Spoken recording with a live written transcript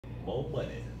More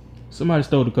money. Somebody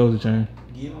stole the Kozy chain.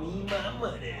 Give me my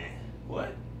money.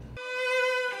 What?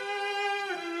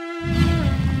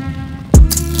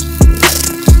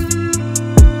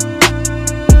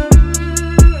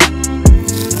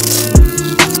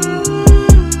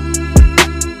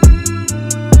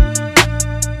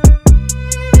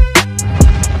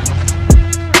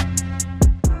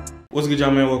 What's good,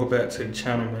 y'all, man? Welcome back to the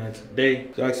channel, man. Today,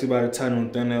 you actually by the title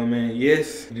and thumbnail, man.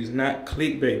 Yes, it is not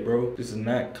clickbait, bro. This is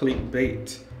not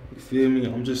clickbait. You feel me?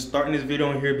 I'm just starting this video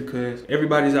on here because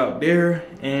everybody's out there,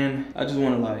 and I just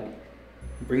want to like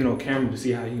bring it on camera to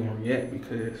see how you gonna react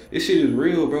because this shit is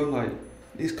real, bro. Like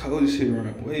this Kozy shit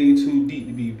run way too deep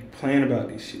to be playing about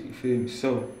this shit. You feel me?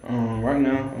 So, right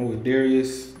now I'm with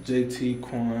Darius, JT,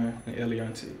 Quan, and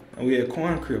Eliante. And we at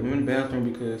Quan crib. I'm in the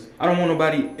bathroom because I don't want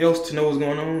nobody else to know what's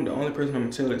going on. The only person I'm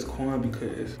gonna tell is Quan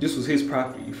because this was his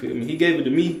property. You feel me? He gave it to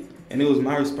me, and it was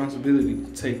my responsibility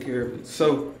to take care of it.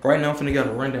 So right now I'm finna get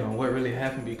a rundown on what really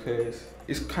happened because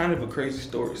it's kind of a crazy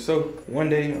story. So one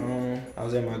day, I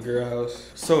was at my girl's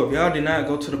house. So if y'all did not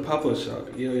go to the pop-up shop,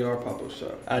 the ELR pop-up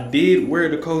shop, I did wear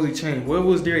the Kozy chain. Where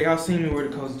was there? Y'all seen me wear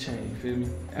the Kozy chain, you feel me?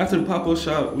 After the pop-up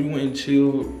shop, we went and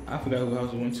chilled. I forgot who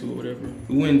house we went to or whatever.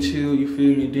 We went and chilled, you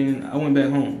feel me? Then I went back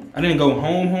home. I didn't go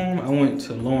home, I went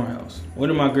to Lauren's house. Went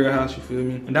to my girl's house, you feel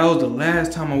me? And that was the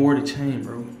last time I wore the chain,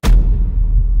 bro.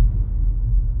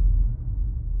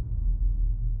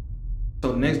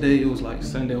 So the next day, it was like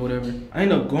Sunday or whatever. I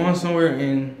ended up going somewhere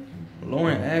and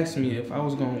Lauren asked me if I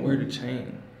was gonna wear the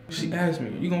chain. She asked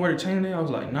me, you gonna wear the chain today? I was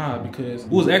like, nah, because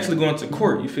we was actually going to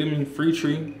court, you feel me? Free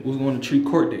tree, we was going to tree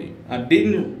court day. I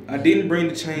didn't bring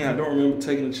the chain. I don't remember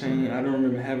taking the chain. I don't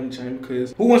remember having the chain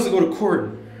because who wants to go to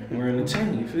court wearing the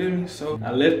chain, you feel me? So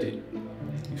I left it,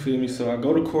 you feel me? So I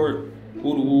go to court,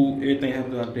 woo, everything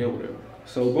happened throughout the day or whatever.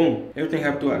 So boom, everything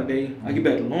happened throughout the day. I get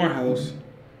back to Lauren's house,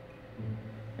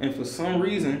 and for some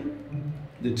reason,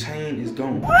 the chain is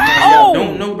gone. Y'all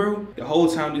don't know, bro. The whole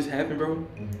time this happened, bro,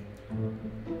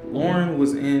 Lauren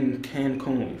was in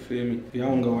Cancun, you feel me? If y'all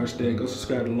wanna go watch that, go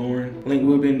subscribe to Lauren. Link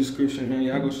will be in the description, man.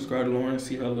 Y'all go subscribe to Lauren,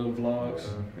 see her little vlogs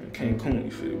in Cancun,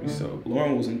 you feel me? So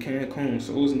Lauren was in Cancun,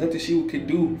 so it was nothing she could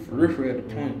do for real at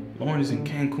the point. Lauren is in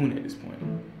Cancun at this point.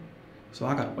 So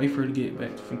I gotta wait for her to get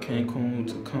back from Cancun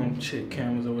to come check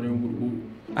cameras or whatever.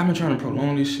 I've been trying to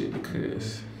prolong this shit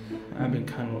because I've been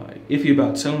kind of like iffy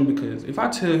about telling him, because if I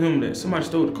tell him that somebody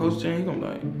stole the Kozy chain, he gonna be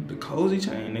like, the Kozy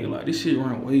chain? Nigga, like, this shit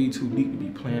run way too deep to be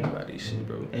playing about this shit,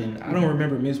 bro. And I don't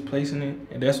remember misplacing it,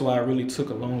 and that's why I really took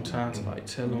a long time to like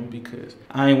tell him, because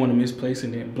I ain't want to misplace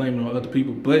it and blame it on other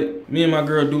people. But me and my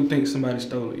girl do think somebody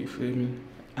stole it, you feel me?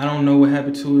 I don't know what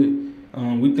happened to it.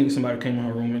 We think somebody came in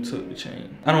her room and took the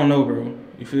chain. I don't know, bro,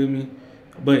 you feel me?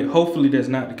 But hopefully that's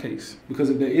not the case, because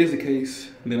if that is the case,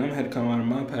 then I'm gonna have to come out of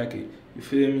my pocket, you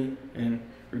feel me, and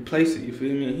replace it, you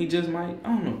feel me? And he just might, I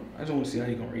don't know. I just want to see how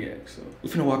he gonna react. So we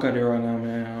finna walk out there right now,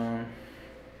 man.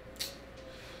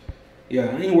 Yeah,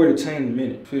 I ain't wear the chain in a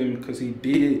minute, you feel me? Because he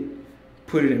did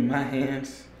put it in my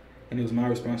hands, and it was my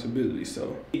responsibility.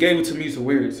 So he gave it to me to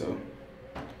wear it. So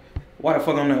why the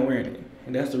fuck I'm not wearing it?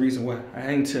 And that's the reason why. I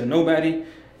ain't tell nobody.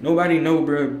 Nobody know,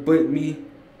 bro, but me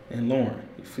and Lauren.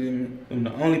 You feel me? I'm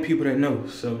the only people that know.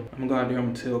 So I'm gonna go out there,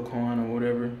 I'm gonna tell Quan or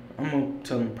whatever. I'm gonna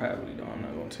tell him privately though. I'm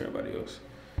not gonna tell everybody else.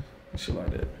 And shit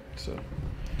like that. So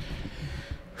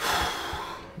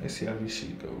let's see how this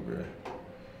shit go, bro.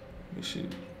 This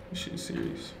shit is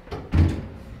serious.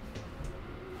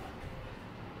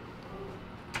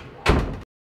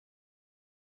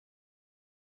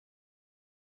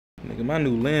 Nigga, my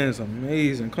new lens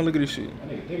amazing. Come look at this shit.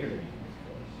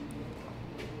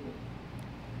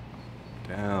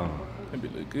 Damn. That be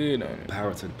look good on it.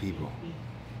 Power to the people.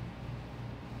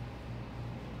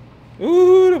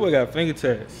 Ooh, that boy got finger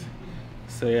tats.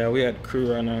 So yeah, we at the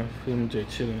crew right now. Feeling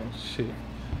just chilling on shit.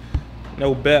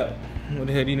 No bet. What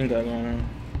the hell you done got going on?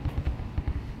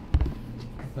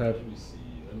 Let me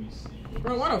see.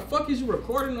 Bro, why the fuck is you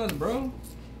recording us, bro?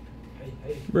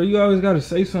 Bro, you always gotta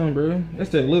say something, bro.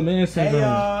 That's that little man syndrome. Hey,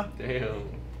 y'all. Damn.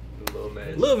 The little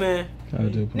man. Little man.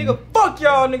 Nigga, fuck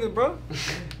y'all niggas, bro.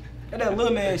 That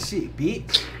little man shit,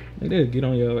 bitch. They'll get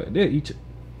on your ass. They'll eat you.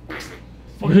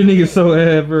 Bro, nigga so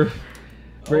ass, bro.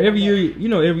 Bro, every year, you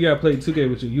know, every year I played 2K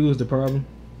with you, you was the problem.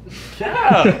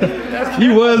 Yeah.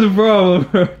 You was the problem,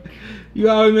 bro. You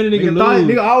always made a nigga lose.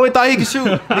 Nigga always thought he could shoot.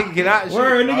 Nigga cannot shoot.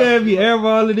 Word, nigga had me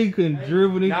airballing, nigga couldn't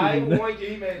dribble, nigga. Nah,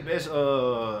 he made the best,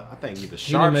 I think either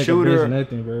sharpshooter.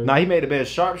 Nah, he made the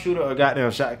best sharpshooter or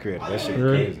goddamn shot creator. That shit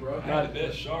crazy. Bro, not the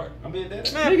best sharp. I mean,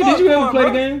 that. Man, nigga, did you ever play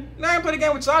the game? Nah, I ain't play the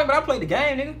game with y'all, but I played the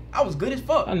game, nigga. I was good as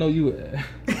fuck. I know you.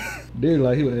 Did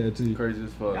like he was ass too. Crazy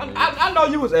as fuck. I know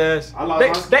you was ass. I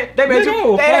lost They made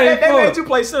you. They made you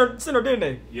play center, didn't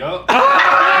they? Yup.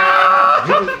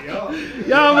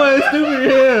 Y'all was stupid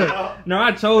here. No,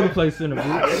 I chose to play center.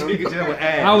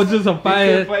 I was just a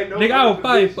fight. Nigga, I was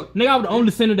fight. Nigga, I was the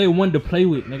only center they wanted to play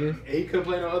with, nigga. He couldn't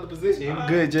play no other position. He was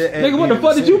good, Jet. Nigga, what the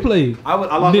fuck did you play? I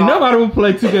lost. Did nobody would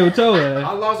play 2K with your ass?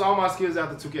 I lost all my skills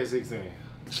after 2K16.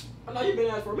 I know you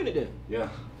been ass for a minute then. Yeah.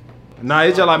 Nah,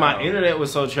 it's just like my internet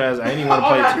was so trash. I didn't even want to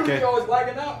play 2K. You always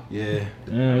lagging out. Yeah.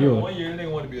 Damn, you. One year,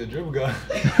 nigga want to be a dribble guy.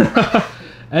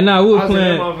 And now we were I was in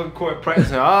playing. that motherfucking court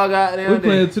practicing all goddamn We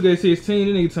playing day. 2K16. This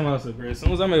nigga talking about some, bro. As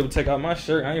soon as I'm able to take out my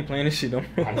shirt, I ain't playing this shit no more.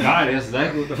 Oh God, that's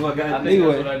exactly what the fuck I I did. think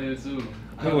that's what I did too.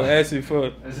 He was asking for.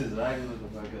 That's exactly what the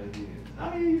fuck I did. I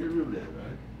didn't even remember that, bro.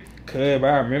 Cuz, bro,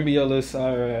 I remember your little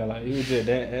sorry ass. Like, you was just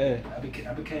that ass. I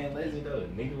became legend though.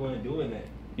 Nigga wasn't doing that.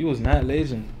 You was not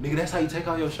legend. Nigga, that's how you take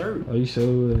off your shirt. Oh, you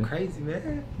sure? Crazy,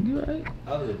 man. You right?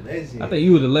 I was a legend. I think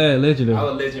you were the last legend I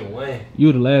though. was legend 1. You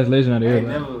were the last legend out of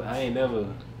everybody. I ain't never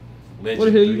legend.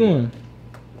 Where the hell you 3. going?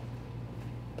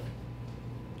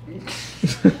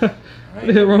 What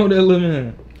the hell wrong with that little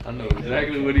man? I know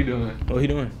exactly what he doing. What he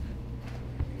doing?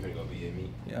 You ain't gonna be at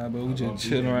me. Yeah, but we just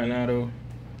chilling right now though.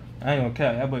 I ain't gonna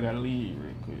cap. That boy gotta leave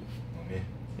real quick. Okay.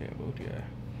 Yeah, both yeah.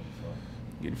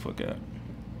 Get the fuck out.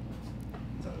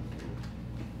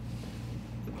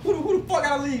 Who the fuck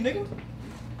gotta leave, nigga?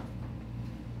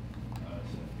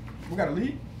 We gotta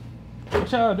leave?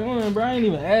 What y'all doing, bro? I ain't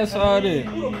even asked all that.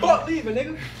 Who the fuck leaving,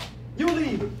 nigga? You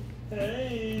leaving?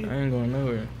 Hey. I ain't going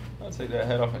nowhere. I'll take that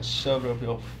hat off and shove it up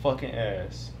your fucking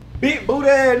ass. Big boot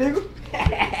ass,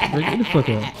 nigga. Bro, get the fuck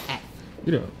out.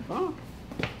 Get up. Huh?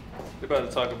 We're about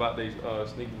to talk about these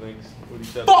sneaky links with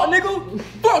each other. Fuck, nigga.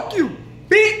 Fuck you,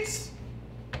 bitch.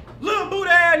 Little boot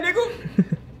ass,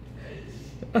 nigga.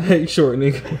 I hate short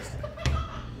niggas.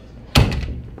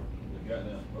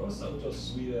 Goddamn, bro, what's up with your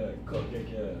sweet ass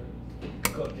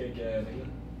cupcake ass nigga?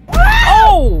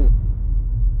 Oh!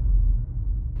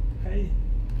 Hey.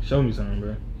 Show me something,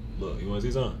 bro. Look, you wanna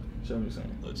see something? Show me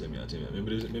something. Look, check me out.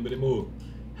 Remember the move.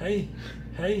 Hey,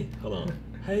 hold on.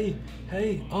 Hey,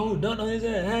 oh, dunk on his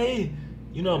ass. Hey,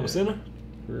 you know I'm a center.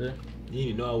 For real? You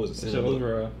didn't know I was a That's center. your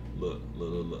Look,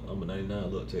 overall. look. I'm a 99.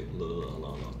 Look, hold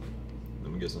on.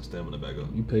 Let me get some stamina back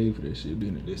up. You paid for that shit,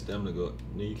 didn't it? This stamina go.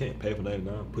 Nigga, you can't pay for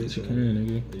 99. Push You it. can,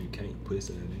 nigga. You can't push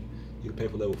it, nigga. You can pay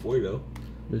for level 40 though.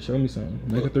 But show me something.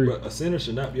 Make Look, a 3. bro, a center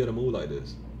should not be able to move like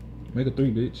this. Make a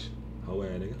 3, bitch. Hoe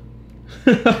ass nigga.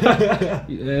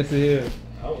 You ass in here.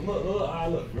 Oh,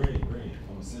 look, green.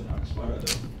 I'm a center. I can spot it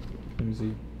though. Let me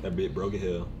see. That bit broke as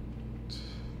hell.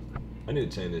 I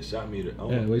need to change this shot meter.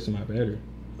 Yeah, wasting my battery.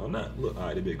 I'm not. Look,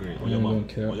 alright, they bit green. On I your ain't mama.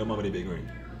 gonna care. On your mama, they bit green.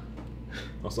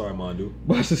 I'm sorry, Mon, dude.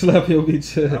 Watch the slap your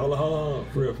bitch ass. Hold on.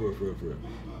 For real.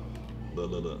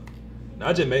 Look. Now,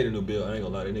 I just made a new build. I ain't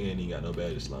gonna lie, that nigga ain't even got no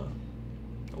badge slime.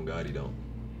 On God, he don't.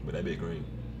 But that bit green.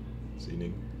 See,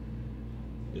 nigga?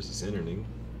 Just a center, nigga.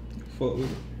 Fuck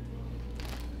with it.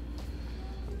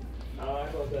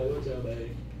 Alright, fuck that. What's up,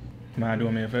 baby? Mind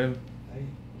doing me a favor? Hey,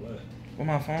 what? Where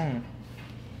my phone?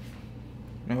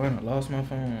 No, I done lost my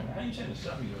phone. How you change the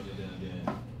shot meter on your damn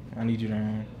game? I need you to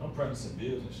I'm practicing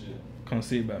builds and shit. come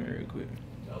sit by me real quick.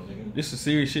 Oh, nigga. This is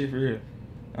serious shit for real.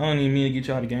 I don't even mean to get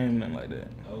y'all the game or nothing like that.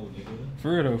 Oh, nigga.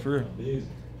 For real though, for real. I'm busy.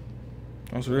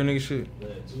 On some real nigga shit. Man,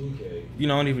 2K. You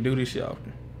know I don't even do this shit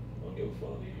often. I don't give a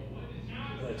fuck.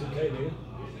 Man, 2K, nigga.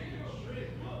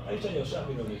 How you change your shot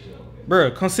meter on this shit?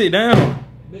 Bruh, come sit down.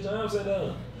 Bitch, I am sat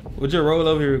down. We'll just roll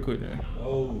over here real quick then.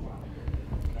 Oh.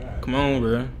 Come on,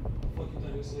 bruh. Fuck you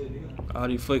think this is, nigga? All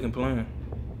these fucking playing. I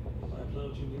ain't playing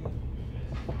with you, nigga.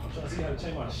 I'm trying to see how to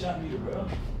change my shot meter, bro.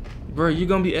 Bro, you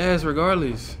gonna be ass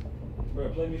regardless. Bro,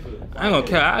 play me for I ain't gonna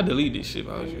care. I'd delete this shit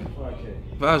if I was Play me you. for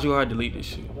 5K. If I was you, I'd delete this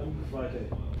shit. Play me for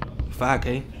 5K.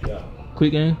 5K. Yeah.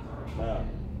 Quick game. Nah.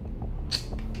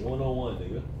 1-on-1,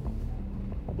 nigga.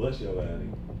 Bless your ass,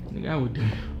 nigga. Nigga, I would do.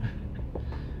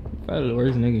 Probably the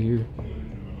worst nigga here.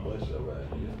 Bless your ass,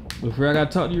 nigga. Before I gotta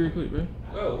talk to you real quick, bro.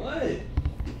 Bro, what?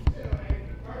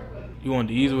 You want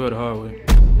the easy way or the hard way? You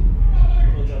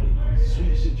wanna tell me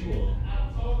sweet shit you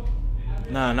on?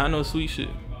 Nah, not no sweet shit.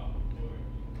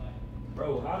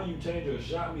 Bro, how do you change your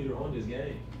shot meter on this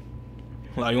game?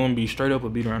 Like, you wanna be straight up or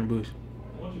beat around the bush?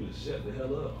 I want you to shut the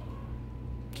hell up.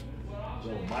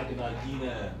 Joe, Mike and I,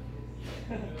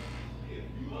 now.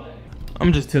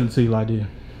 I'm just telling it to you like this.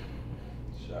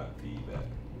 Shot feedback.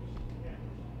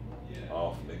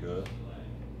 Off, nigga.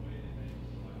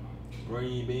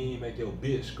 Green bean, make your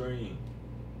bitch scream.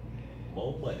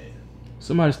 More money.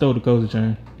 Somebody stole the Kozy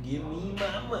chain. Give me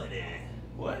my money.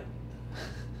 What?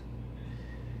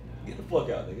 Get the fuck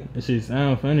out, nigga. That shit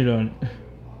sound funny though.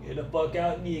 Get the fuck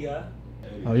out, nigga.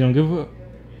 Oh, you don't give a fuck?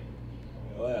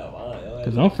 Well,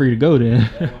 Cause I'm free to go then.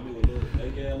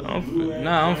 I'm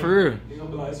Nah, I'm for real.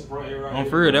 I'm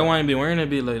for real. That why I ain't been wearing that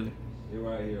bitch lately. They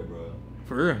right here, bro.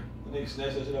 For real. When they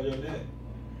snatch that shit off your neck.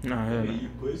 Nah, hell no. You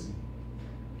pussy.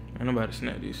 Ain't nobody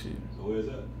snap this shit. So where's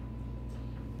that?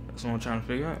 That's what I'm trying to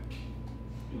figure out.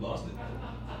 You lost it.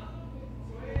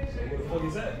 So where the fuck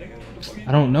is that, nigga? What the fuck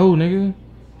I don't know, nigga.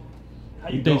 How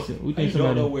you think somebody somebody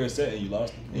don't know where it's at and you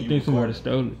lost it? You think somebody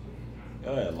stole it?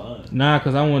 Y'all had lying. Nah,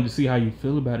 cause I wanted to see how you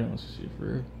feel about it on some shit for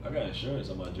real. I got insurance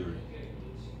on my jewelry.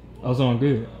 Oh, so I'm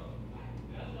good.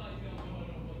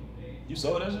 You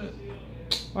sold that shit?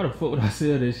 Why the fuck would I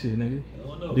sell that shit, nigga? I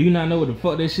don't know. Do you not know what the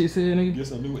fuck that shit said, nigga? Get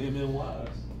some new MNYs.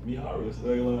 Miharas.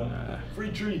 Nah.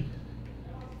 Free tree.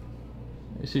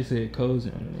 That shit said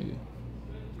Kozy on it, nigga.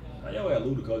 How y'all had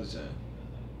loot the Kozy chain?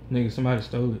 Nigga, somebody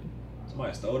stole it.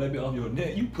 Somebody stole that bit off your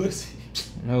neck. You pussy.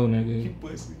 No, You nigga.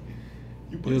 pussy.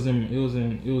 You It pussy. was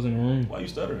in the room. Why you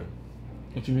stuttering?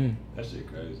 What you mean? That shit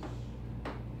crazy.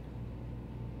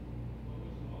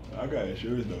 I got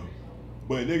insurance though.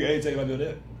 But nigga ain't taking off your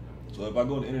neck. So if I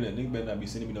go on the internet, nigga better not be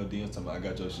sending me no DMs talking about I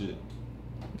got your shit.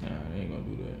 Nah, they ain't gonna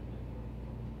do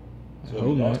that. So I if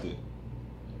hope you not. lost it,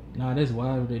 Nah, that's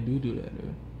why they do that,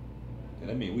 though. then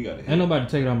that mean we got a hit. Ain't nobody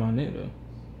take it off my neck, though.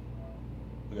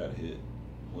 We got a hit.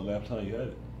 When last time you had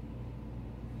it?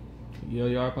 Yo,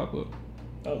 y'all pop up.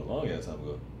 That was a long ass time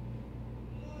ago.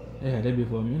 They had that bit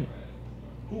for a minute.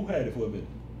 Who had it for a minute?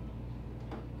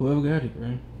 Whoever got it,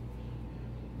 bro.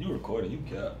 You recorded, you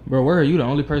kept. Bro, where are you the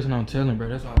only person I'm telling, bro?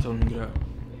 That's why I told him to get out.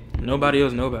 Nobody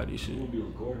else know about this shit. You would be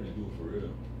recording and do it for real.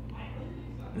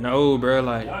 No, bro,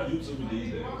 like, Y'all YouTubers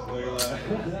these days.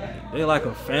 Like, they like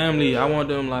a family. I want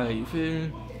them, like, you feel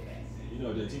me? you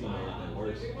know, JT gonna make everything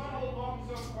worse.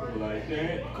 People like,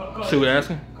 damn, call Should we JT. ask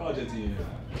him? Call JT in.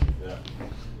 Yeah.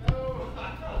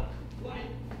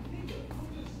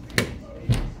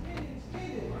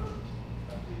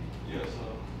 Yes.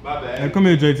 My bad. Hey, come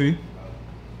here, JT.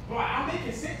 Bro, I'm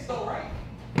making sense though, right?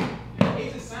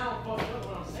 It just sound fucked up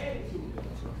when I'm saying it to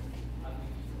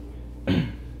you.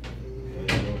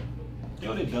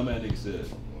 Yo, that dumbass nigga said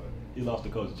he lost the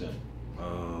Kozy chain.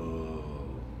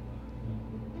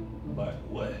 Like,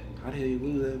 what? How the hell you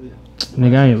lose that bit?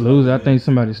 Nigga, I ain't lose it. I think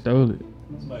somebody stole it.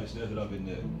 Somebody snatched it off his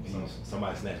neck.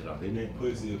 Somebody snatched it off, didn't it?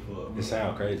 Pussy as fuck. It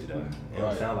sound crazy though. It don't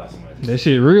Right. sound like somebody. That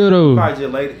shit real, though. Probably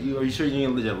just laid it. Are you sure you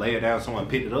didn't just lay it down? Someone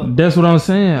picked it up. That's what I'm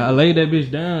saying. I laid that bitch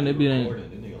down. That bitch ain't.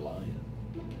 That nigga lying.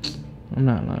 I'm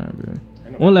not lying, bro.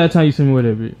 When last time you seen me with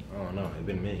that bitch? I don't know. It's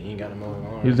been a minute. You ain't got no more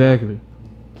on. Exactly.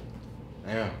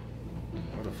 Damn.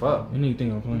 What the fuck? You nigga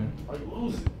think I'm playing. How you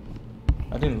lose it?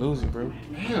 I didn't lose it, bro.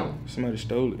 Damn. Somebody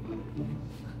stole it.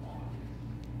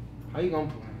 How you gonna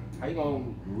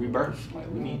reverse? Like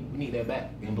we need that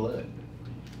back in blood.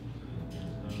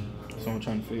 That's what I'm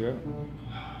trying to figure out.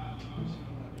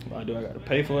 Why do I gotta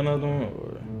pay for another one?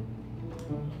 Or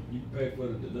You can pay for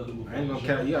the deductible. I ain't gonna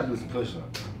count. You gotta do some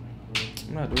push-ups.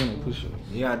 I'm not doing no push-ups.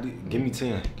 You gotta do. Give me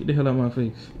 10. Get the hell out of my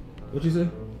face. What you say?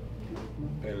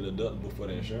 Pay the deductible for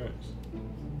the insurance.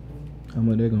 How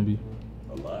much that gonna be?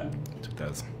 A lot.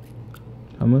 2,000.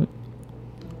 How much?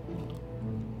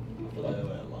 I feel like they're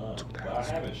lying. But I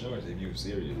have insurance if you're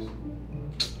serious.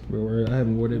 Bro, I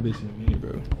haven't wore that bitch in a minute,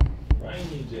 bro. Bro, I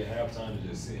ain't need just have time to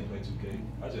just sit and play 2K.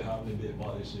 I just hopped in bed,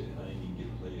 bought this shit. I ain't even get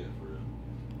to play it for real.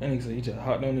 That nigga said he just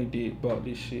hopped on the dick, bought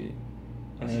this shit.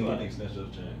 I see why niggas snatch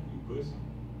up chain. You pussy.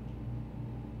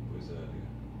 Pussy that nigga.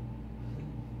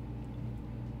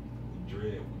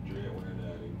 Dread wearing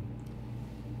that nigga.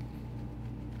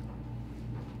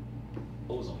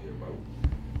 What was on here, bro?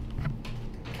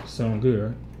 Sound good,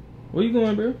 right? Where you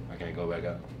going, bro? I can't go back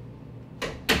up.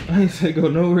 I ain't say go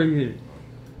nowhere yet.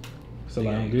 So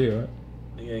like, I'm good, right?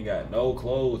 Nigga ain't got no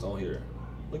clothes on here.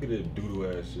 Look at this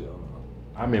doodoo ass shit.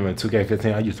 I remember in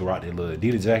 2K15, I used to rock that little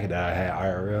Adidas jacket that I had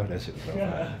IRL. That shit was so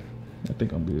fire. I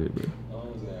think I'm good, bro.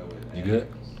 You good?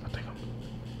 I think I'm good.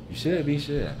 You should be,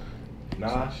 shit.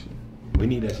 Nah, we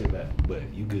need that shit back, but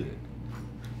you good.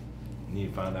 You need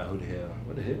to find out who the hell.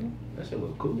 What the hell? That shit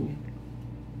look cool.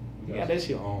 You got that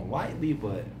shit on lightly,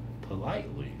 but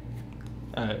politely.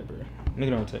 Alright, bro. Nigga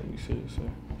don't take me serious, so.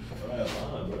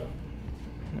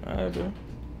 Alright, bro.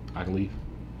 I can leave.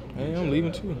 Hey, I'm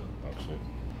leaving too. Oh, shit.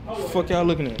 What the fuck y'all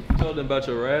looking at? You told them about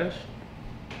your rash?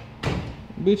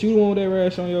 Bitch, you the one with that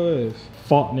rash on your ass.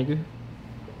 Fuck, nigga.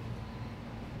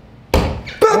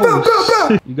 Oh,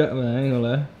 shit. You got, man, I ain't gonna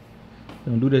lie.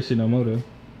 Don't do that shit no more, though.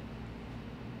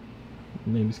 You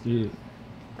made me scared.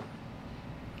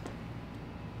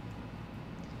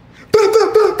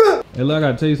 Hey, look, I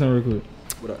gotta tell you something real quick.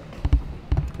 What up?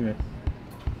 Come here.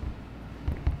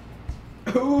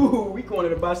 Ooh, we going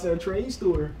to the buy sell trade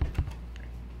store.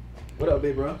 What up,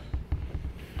 big bro?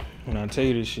 When I tell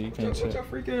you this shit, you can't What your tell.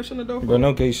 freak ass in the door? Bro,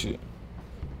 no gay shit.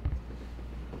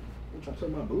 I'm trying to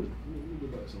touch my booty. Let me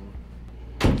get back some.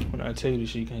 When I tell you this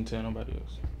shit, you can't tell nobody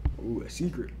else. Ooh, a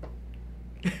secret.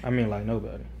 I mean, like,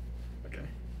 nobody. Okay.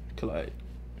 Cause, like,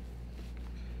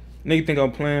 nigga think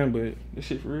I'm playing, but this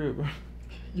shit for real, bro.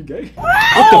 You gay?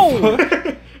 What the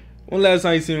fuck? When last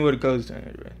time you seen me with a Kozy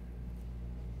chain, bro?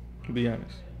 Be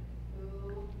honest.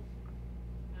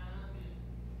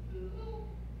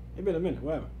 It been a minute.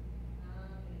 What happened?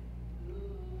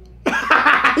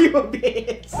 You a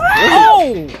bitch.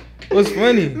 Oh! What's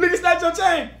funny? Nigga snatch your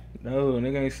chain. No,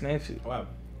 nigga ain't snatch it. What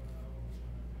happened?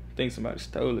 Think somebody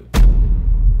stole it.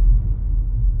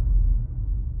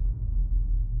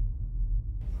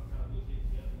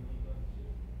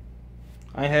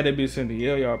 I ain't had that bitch since the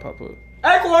yard pop up.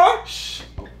 Hey, Quan. Shh.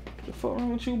 The fuck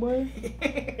wrong with you, boy?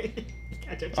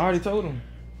 Got your I already told him.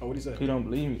 Oh, what he say? He don't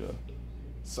believe me though.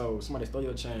 So somebody stole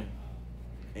your chain,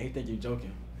 and he think you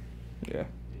joking. Yeah.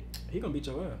 He gonna beat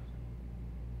your ass.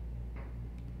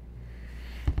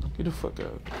 Get the fuck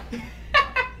out. That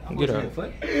Get boy out.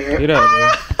 fuck. Get out,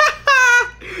 bro.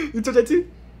 You touch that too?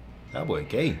 That boy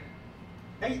gay.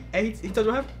 Hey, he told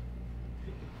you what happened?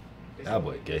 That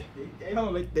boy gay. Hey,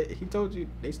 hold on, he told you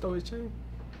they stole his chain.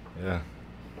 Yeah.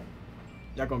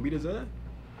 Y'all gonna beat his ass?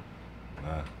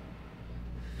 Nah.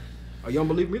 Oh, you don't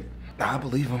believe me? I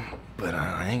believe him, but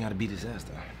I ain't gotta beat his ass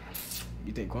though.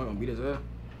 You think Quan gonna beat his ass?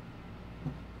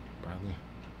 Probably.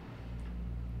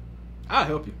 I'll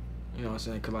help you. You know what I'm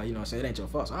saying? Cause like, you know what I'm saying? It ain't your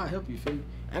fault. So I'll help you, feel me?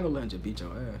 I ain't gonna let him just beat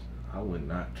your ass. I would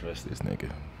not trust this nigga.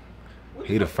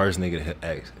 He the first nigga to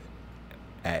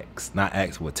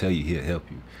will tell you he'll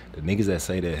help you. The niggas that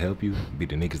say they'll help you be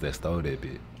the niggas that stole that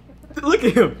bitch. Look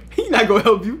at him. He not gonna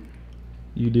help you.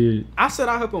 You did. I said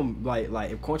I'll help him like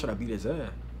if Quan try to beat his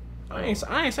ass. I ain't say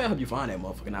I'll help you find that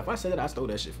motherfucker. Now if I said that, I stole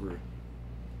that shit for real.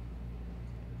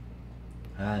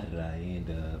 How did I end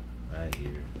up right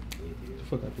here? The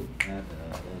fuck out there.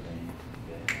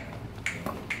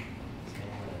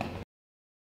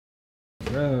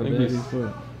 Bro, baby. He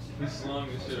slung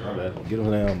this shit My around. bad. Get him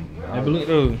down. Hey, but look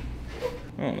though.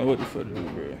 I don't know what the fuck to do,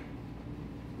 bro.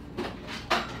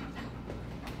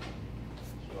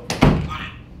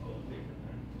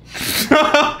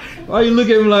 Why you look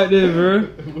at me like that, bro? I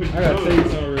gotta tell you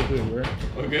something real quick, bro.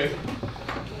 Okay.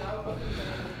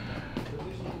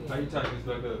 How you tighten this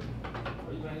back up?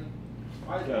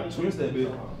 Yeah, twist that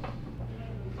bitch.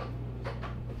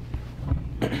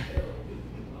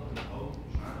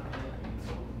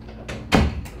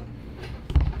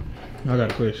 I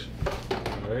got a question.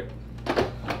 Alright.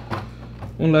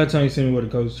 When last time you seen me with a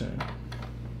Kozy chain?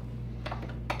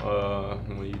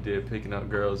 When you did picking up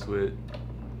girls with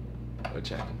a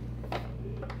chain.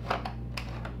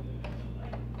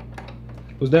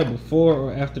 Was that before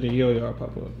or after the yard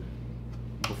pop up?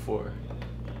 Before.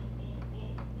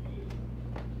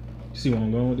 You see where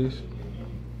I'm going with this?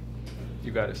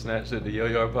 You got it snatched at the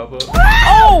yo-yo pop up?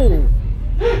 Oh!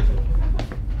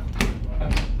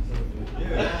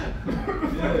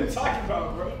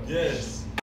 Yes.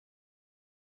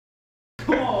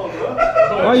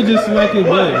 Why you just smack his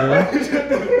butt, bro?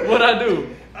 What'd I do?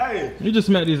 You just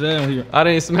smacked his ass here. I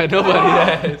didn't smack nobody's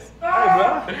ass.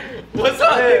 What's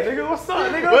up, nigga? What's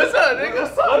up, nigga? What's up, nigga?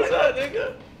 What's up,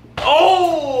 nigga?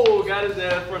 Oh, got his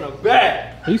ass from the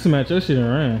back. He smacked your shit and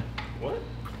ran. What?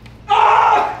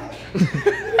 Ah!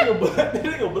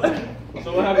 Nigga black.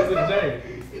 So what happened to the chain?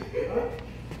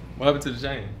 What happened to the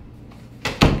chain?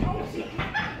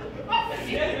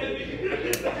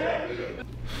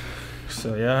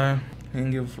 So yeah, I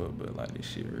ain't give a fuck, but like this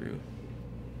shit real.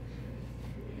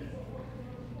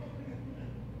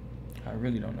 I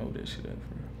really don't know what that shit at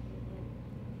for.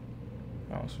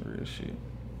 On some real shit.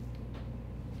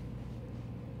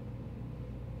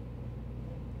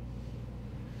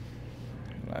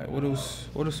 Like what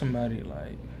if somebody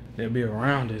like that be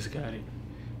around us got it?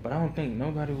 But I don't think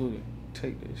nobody would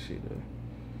take that shit though.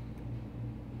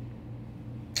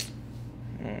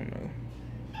 I don't know.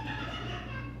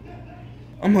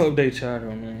 I'm gonna update y'all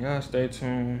though, man. Y'all stay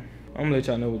tuned. I'm gonna let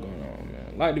y'all know what's going on,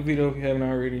 man. Like the video if you haven't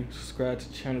already. Subscribe to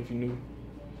the channel if you're new.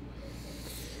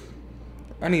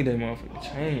 I need that motherfucking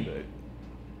chain back.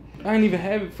 I ain't even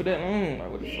have it for that long.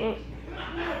 Like, what the fuck?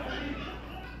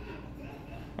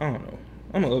 I don't know.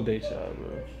 I'm gonna update y'all,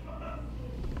 bro.